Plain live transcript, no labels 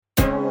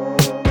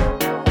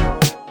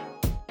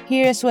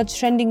Here's what's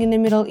trending in the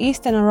Middle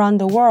East and around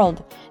the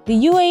world. The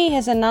UAE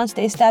has announced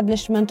the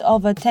establishment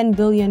of a $10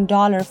 billion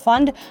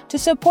fund to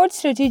support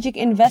strategic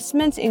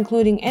investments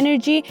including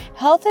energy,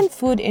 health and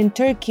food in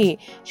Turkey.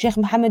 Sheikh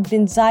Mohammed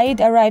bin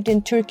Zayed arrived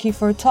in Turkey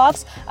for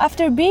talks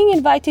after being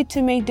invited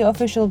to make the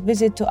official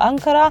visit to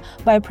Ankara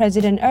by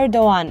President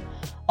Erdogan.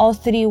 All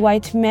three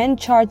white men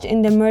charged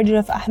in the murder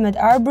of Ahmed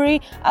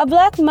Arbery, a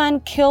black man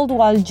killed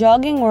while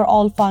jogging, were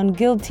all found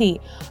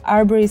guilty.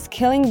 Arbery's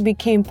killing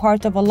became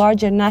part of a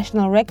larger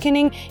national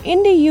reckoning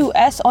in the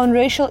US on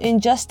racial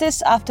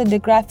injustice after the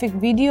graphic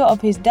video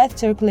of his death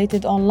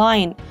circulated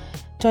online.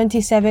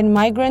 27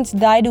 migrants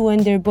died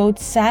when their boat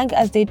sank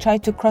as they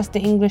tried to cross the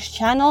English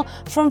Channel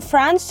from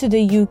France to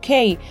the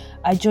UK.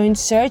 A joint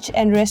search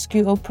and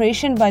rescue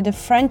operation by the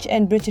French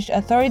and British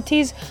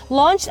authorities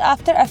launched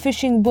after a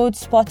fishing boat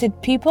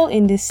spotted people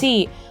in the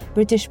sea.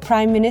 British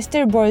Prime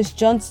Minister Boris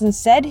Johnson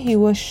said he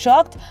was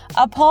shocked,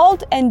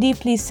 appalled, and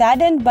deeply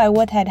saddened by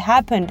what had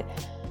happened.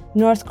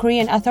 North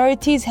Korean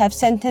authorities have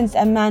sentenced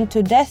a man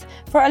to death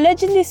for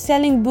allegedly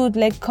selling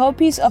bootleg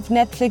copies of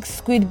Netflix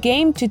Squid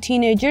Game to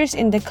teenagers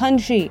in the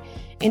country.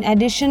 In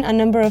addition, a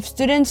number of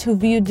students who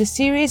viewed the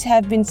series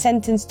have been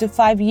sentenced to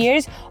 5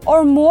 years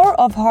or more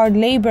of hard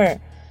labor.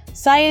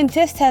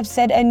 Scientists have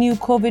said a new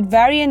COVID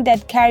variant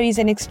that carries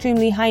an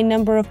extremely high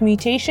number of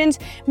mutations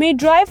may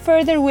drive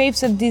further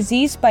waves of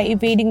disease by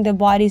evading the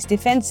body's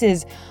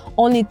defenses.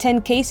 Only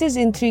 10 cases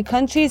in 3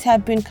 countries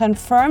have been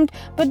confirmed,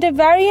 but the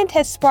variant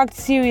has sparked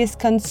serious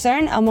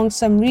concern among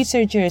some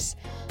researchers.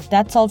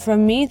 That's all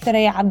from me,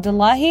 Thuraya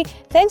Abdullahi.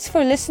 Thanks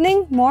for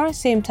listening. More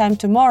same time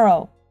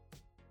tomorrow.